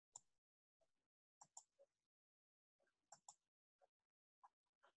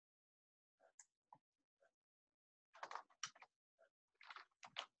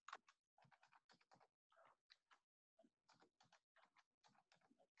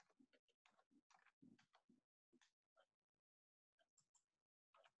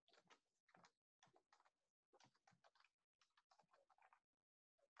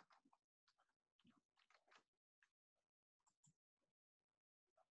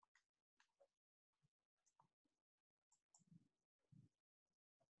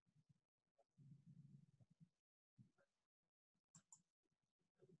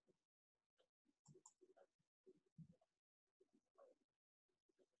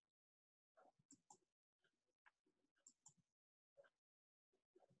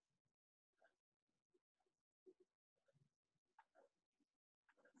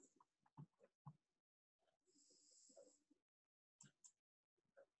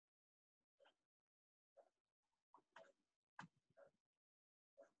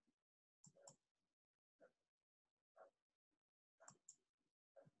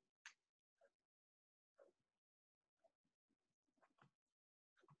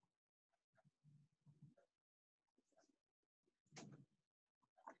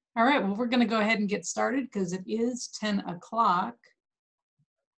All right, well, we're going to go ahead and get started because it is 10 o'clock.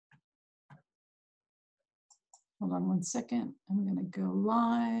 Hold on one second. I'm going to go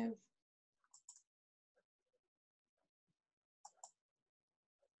live.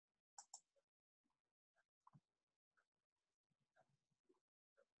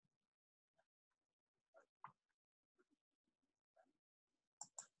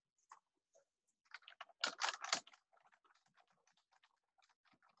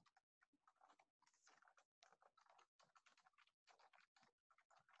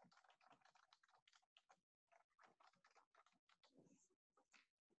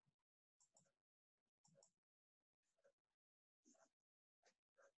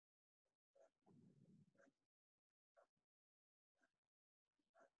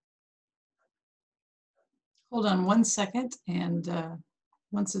 Hold on one second, and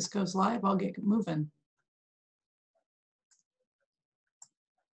once this goes live, I'll get moving.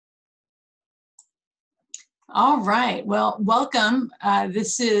 All right, well, welcome.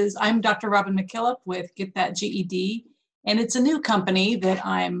 I'm Dr. Robyn MacKillop with Get That GED, and it's a new company that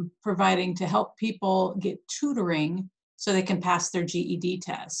I'm providing to help people get tutoring so they can pass their GED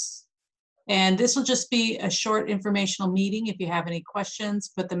tests. And this will just be a short informational meeting. If you have any questions,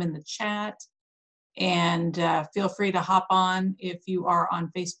 put them in the chat. And feel free to hop on. If you are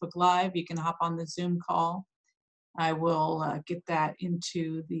on Facebook Live, you can hop on the Zoom call. I will get that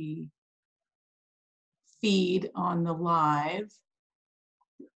into the feed on the live.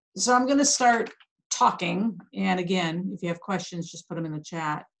 So I'm going to start talking. And again, if you have questions, just put them in the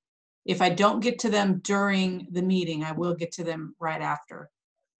chat. If I don't get to them during the meeting, I will get to them right after.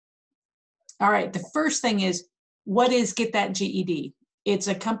 All right, the first thing is, what is Get That GED? It's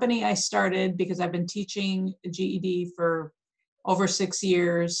a company I started because I've been teaching GED for over 6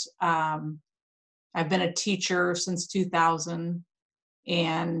 years. I've been a teacher since 2000,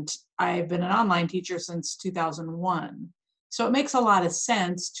 and I've been an online teacher since 2001. So it makes a lot of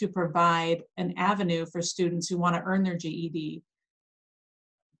sense to provide an avenue for students who want to earn their GED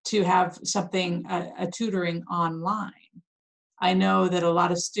to have something, a tutoring online. I know that a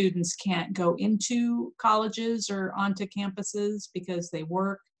lot of students can't go into colleges or onto campuses because they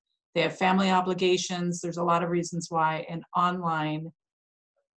work, they have family obligations. There's a lot of reasons why an online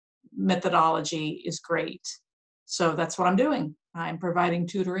methodology is great. So that's what I'm doing. I'm providing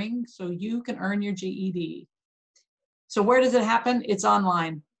tutoring so you can earn your GED. So where does it happen? It's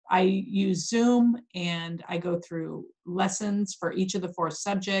online. I use Zoom, and I go through lessons for each of the 4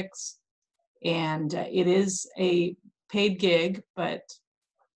 subjects. And it is a paid gig, but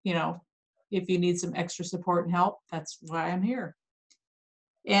you know, if you need some extra support and help, that's why I'm here.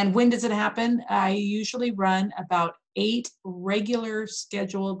 And when does it happen? I usually run about 8 regular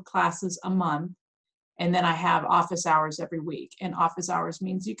scheduled classes a month, and then I have office hours every week. And office hours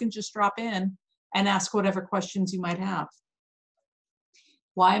means you can just drop in and ask whatever questions you might have.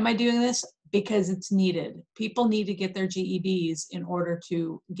 Why am I doing this? Because it's needed. People need to get their GEDs in order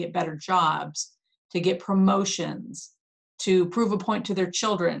to get better jobs, to get promotions, to prove a point to their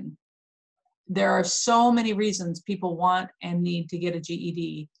children. There are so many reasons people want and need to get a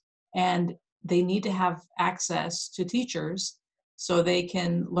GED, and they need to have access to teachers so they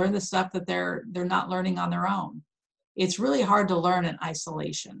can learn the stuff that they're not learning on their own. It's really hard to learn in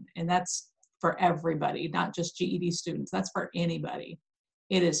isolation, and that's for everybody, not just GED students. That's for anybody.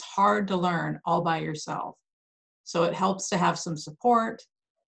 It is hard to learn all by yourself. So it helps to have some support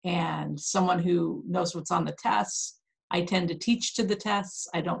and someone who knows what's on the tests. I tend to teach to the tests.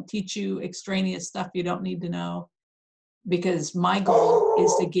 I don't teach you extraneous stuff you don't need to know, because my goal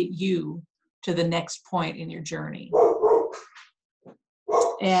is to get you to the next point in your journey.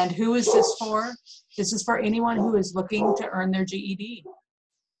 And who is this for? This is for anyone who is looking to earn their GED.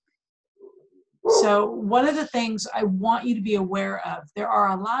 So one of the things I want you to be aware of, there are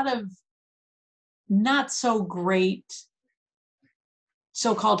a lot of not so great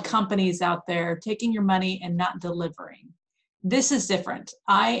so-called companies out there taking your money and not delivering. This is different.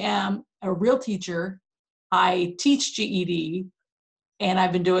 I am a real teacher. I teach GED, and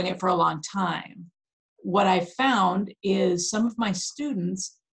I've been doing it for a long time. What I found is some of my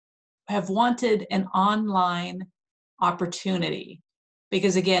students have wanted an online opportunity,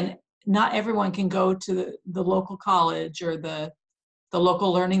 because again, not everyone can go to the local college or the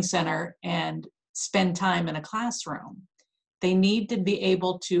local learning center and spend time in a classroom. They need to be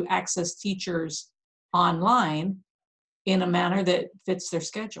able to access teachers online in a manner that fits their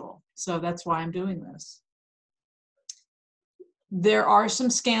schedule. So that's why I'm doing this. There are some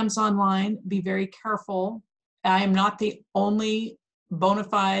scams online. Be very careful. I am not the only bona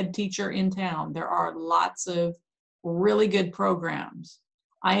fide teacher in town. There are lots of really good programs.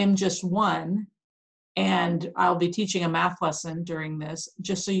 I am just one, and I'll be teaching a math lesson during this,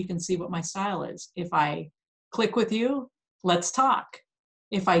 just so you can see what my style is. If I click with you, let's talk.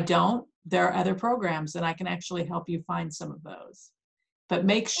 If I don't, there are other programs and I can actually help you find some of those. But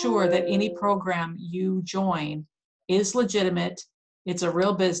make sure that any program you join is legitimate. It's a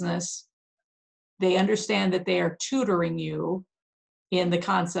real business. They understand that they are tutoring you in the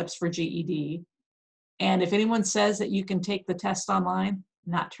concepts for GED. And if anyone says that you can take the test online,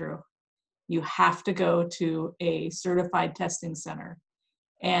 not true. You have to go to a certified testing center.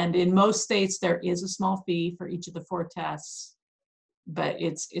 And in most states, there is a small fee for each of the 4 tests, but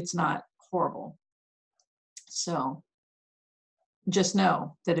it's not horrible. So just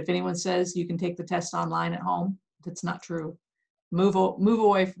know that if anyone says you can take the test online at home, that's not true. Move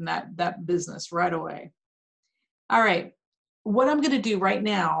away from that business right away. All right, what I'm going to do right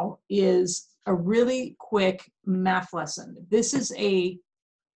now is a really quick math lesson. This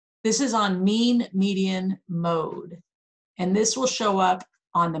is on mean median mode, and this will show up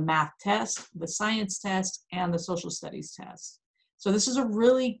on the math test, the science test, and the social studies test. So this is a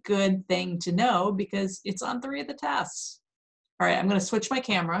really good thing to know because it's on 3 of the tests. All right, I'm going to switch my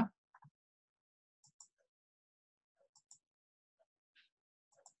camera.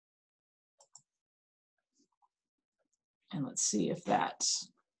 And let's see if that's,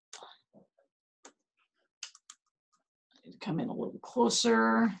 come in a little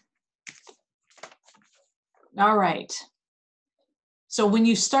closer. All right. So when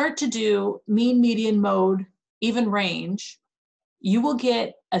you start to do mean, median, mode, even range, you will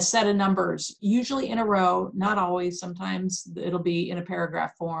get a set of numbers, usually in a row, not always, sometimes it'll be in a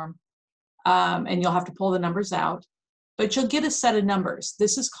paragraph form, and you'll have to pull the numbers out, but you'll get a set of numbers.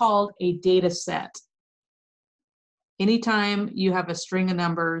 This is called a data set. Anytime you have a string of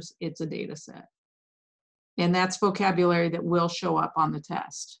numbers, it's a data set. And that's vocabulary that will show up on the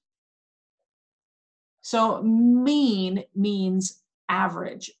test. So mean means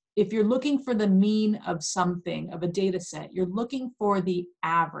average. If you're looking for the mean of something, of a data set, you're looking for the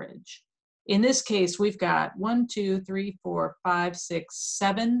average. In this case, we've got 1, 2, 3, 4, 5, 6,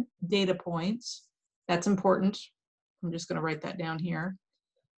 7 data points. That's important. I'm just going to write that down here.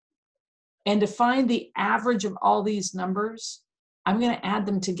 And to find the average of all these numbers, I'm going to add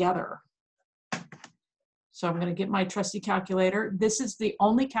them together. So I'm going to get my trusty calculator. This is the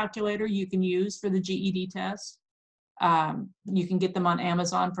only calculator you can use for the GED test. You can get them on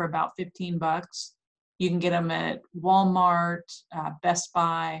Amazon for about 15 bucks. You can get them at Walmart, Best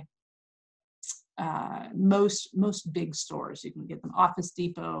Buy, most big stores. You can get them, Office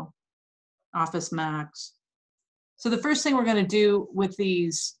Depot, Office Max. So the first thing we're going to do with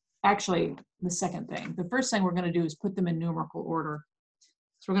these, actually the second thing, the first thing we're going to do is put them in numerical order.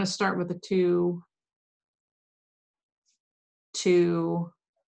 So we're going to start with a 2, 2,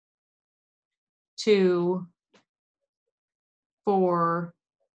 2, 4,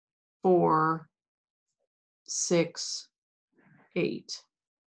 4, 6, 8.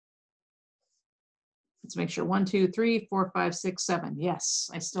 Let's make sure 1, 2, 3, 4, 5, 6, 7. Yes,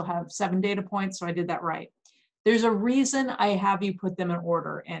 I still have 7 data points, so I did that right. There's a reason I have you put them in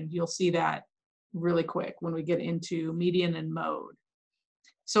order, and you'll see that really quick when we get into median and mode.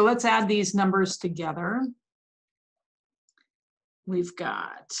 So let's add these numbers together. We've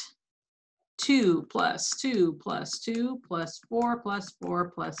got 2 plus 2 plus 2 plus 4 plus 4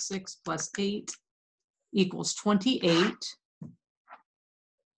 plus 6 plus 8 equals 28.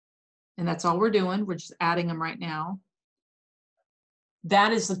 And that's all we're doing. We're just adding them right now.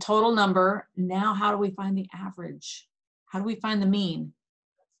 That is the total number. Now, how do we find the average? How do we find the mean?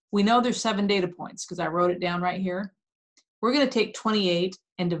 We know there's 7 data points because I wrote it down right here. We're going to take 28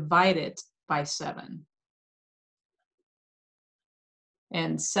 and divide it by 7.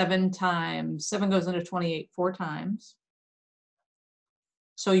 And 7 goes into 28 4 times.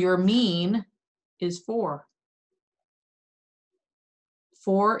 So your mean is 4.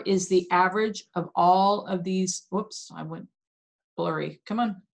 4 is the average of all of these. Whoops, I went blurry. Come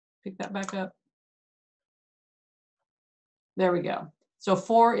on, pick that back up. There we go. So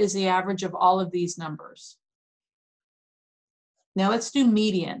 4 is the average of all of these numbers. Now let's do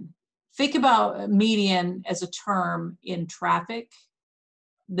median. Think about median as a term in traffic.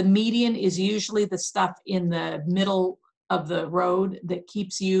 The median is usually the stuff in the middle of the road that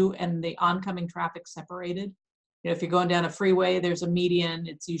keeps you and the oncoming traffic separated. You know, if you're going down a freeway, there's a median.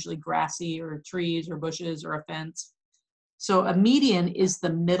 It's usually grassy or trees or bushes or a fence. So a median is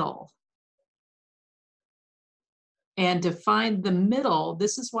the middle. And to find the middle,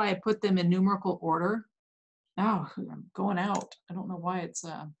 this is why I put them in numerical order. Oh, I'm going out. I don't know why it's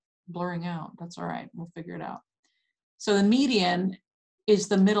blurring out. That's all right. We'll figure it out. So the median, is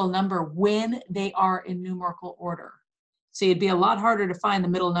the middle number when they are in numerical order. See, it'd be a lot harder to find the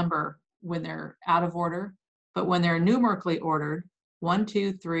middle number when they're out of order, but when they're numerically ordered, 1,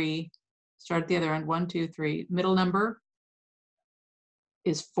 2, 3, start at the other end, 1, 2, 3, middle number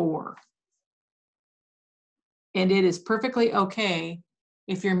is 4. And it is perfectly okay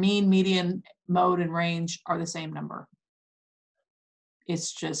if your mean, median, mode, and range are the same number.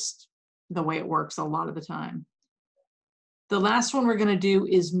 It's just the way it works a lot of the time. The last one we're going to do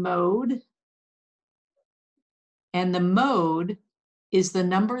is mode. And the mode is the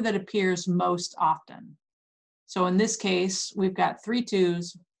number that appears most often. So in this case, we've got 3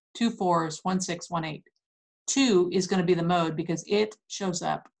 2s, 2 4s, 1 6, 1 8. 2 is going to be the mode because it shows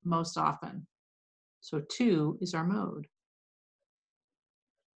up most often. So 2 is our mode.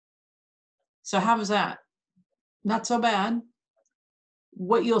 So how was that? Not so bad.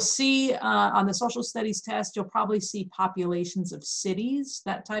 What you'll see on the social studies test, you'll probably see populations of cities,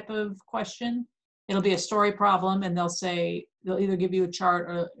 that type of question. It'll be a story problem, and they'll either give you a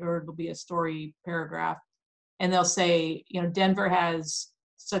chart or it'll be a story paragraph. And they'll say, you know, Denver has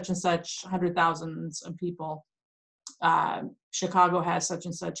such and such 100,000 of people. Chicago has such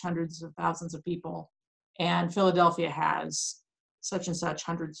and such hundreds of thousands of people. And Philadelphia has such and such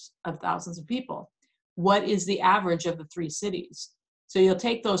hundreds of thousands of people. What is the average of the 3 cities? So you'll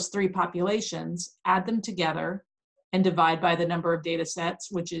take those 3 populations, add them together, and divide by the number of data sets,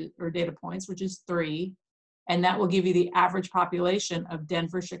 or data points, which is 3. And that will give you the average population of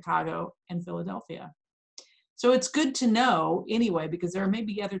Denver, Chicago, and Philadelphia. So it's good to know anyway, because there may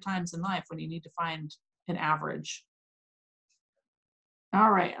be other times in life when you need to find an average.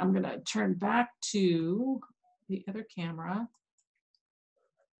 All right, I'm going to turn back to the other camera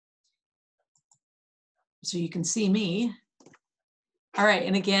so you can see me. All right,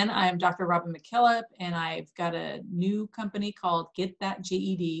 and again, I am Dr. Robyn MacKillop, and I've got a new company called Get That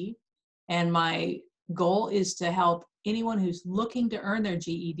GED, and my goal is to help anyone who's looking to earn their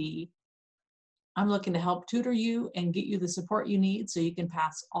GED. I'm looking to help tutor you and get you the support you need so you can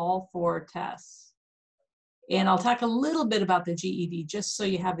pass all 4 tests. And I'll talk a little bit about the GED just so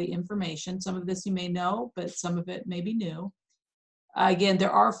you have the information. Some of this you may know, but some of it may be new. Again,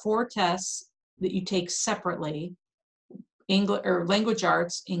 there are 4 tests that you take separately: English or language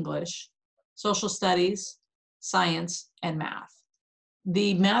arts, English, social studies, science, and math.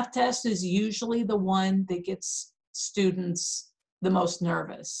 The math test is usually the one that gets students the most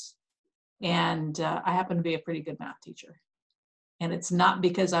nervous. And I happen to be a pretty good math teacher. And it's not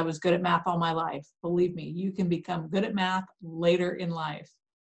because I was good at math all my life. Believe me, you can become good at math later in life.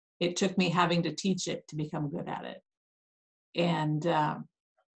 It took me having to teach it to become good at it. And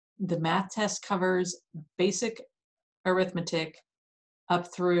the math test covers basic arithmetic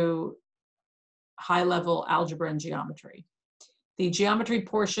up through high-level algebra and geometry. The geometry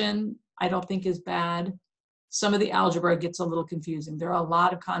portion I don't think is bad. Some of the algebra gets a little confusing. There are a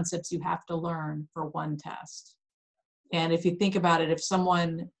lot of concepts you have to learn for one test. And if you think about it, if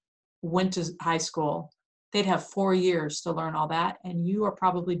someone went to high school, they'd have 4 years to learn all that, and you are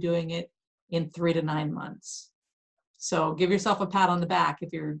probably doing it in 3 to 9 months. So give yourself a pat on the back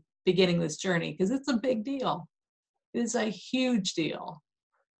if you're beginning this journey, because it's a big deal. It is a huge deal.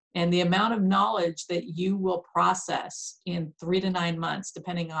 And the amount of knowledge that you will process in 3 to 9 months,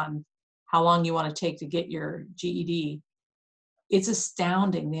 depending on how long you want to take to get your GED, it's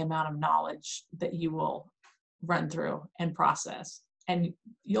astounding the amount of knowledge that you will run through and process. And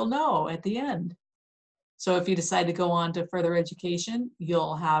you'll know at the end. So if you decide to go on to further education,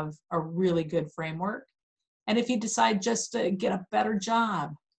 you'll have a really good framework. And if you decide just to get a better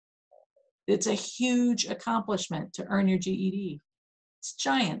job, it's a huge accomplishment to earn your GED. It's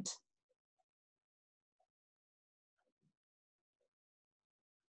giant.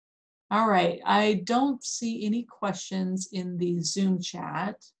 All right, I don't see any questions in the Zoom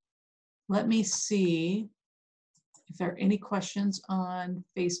chat. Let me see if there are any questions on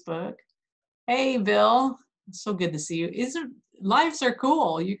Facebook. Hey, Bill, so good to see you. Lives are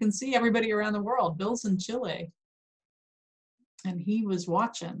cool. You can see everybody around the world. Bill's in Chile, and he was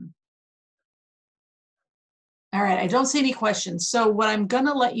watching. All right, I don't see any questions. So what I'm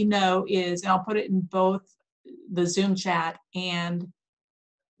gonna let you know is, and I'll put it in both the Zoom chat and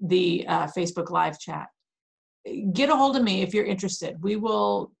the Facebook Live chat. Get a hold of me if you're interested.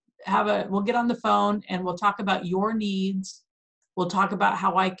 We'll get on the phone and we'll talk about your needs. We'll talk about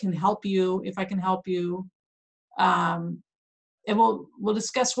how I can help you, if I can help you. And we'll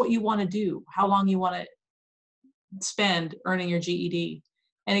discuss what you want to do, how long you want to spend earning your GED.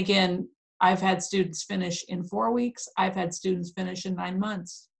 And again, I've had students finish in 4 weeks. I've had students finish in 9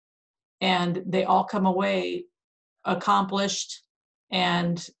 months. And they all come away accomplished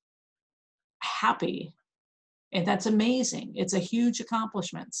and happy. And that's amazing. It's a huge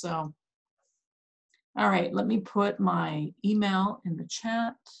accomplishment. So, all right, let me put my email in the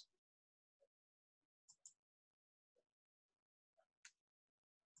chat.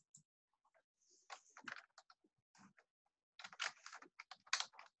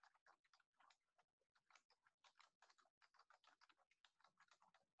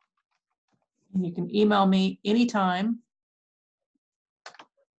 And you can email me anytime.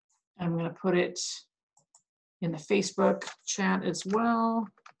 I'm going to put it in the Facebook chat as well.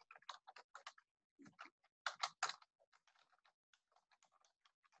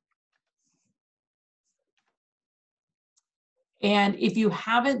 And if you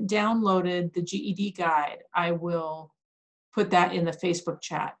haven't downloaded the GED guide, I will put that in the Facebook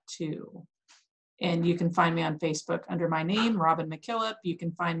chat too. And you can find me on Facebook under my name, Robyn MacKillop. You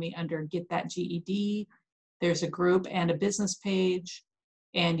can find me under Get That GED. There's a group and a business page,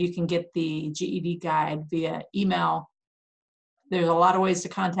 and you can get the GED guide via email. There's a lot of ways to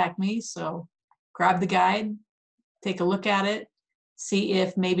contact me, so grab the guide, take a look at it, see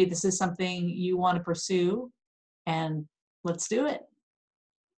if maybe this is something you want to pursue, and let's do it.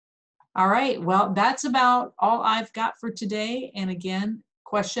 All right, well, that's about all I've got for today. And again,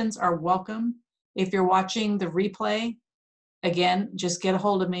 questions are welcome. If you're watching the replay, again, just get a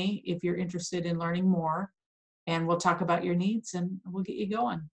hold of me if you're interested in learning more, and we'll talk about your needs and we'll get you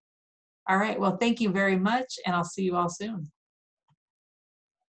going. All right, well, thank you very much, and I'll see you all soon.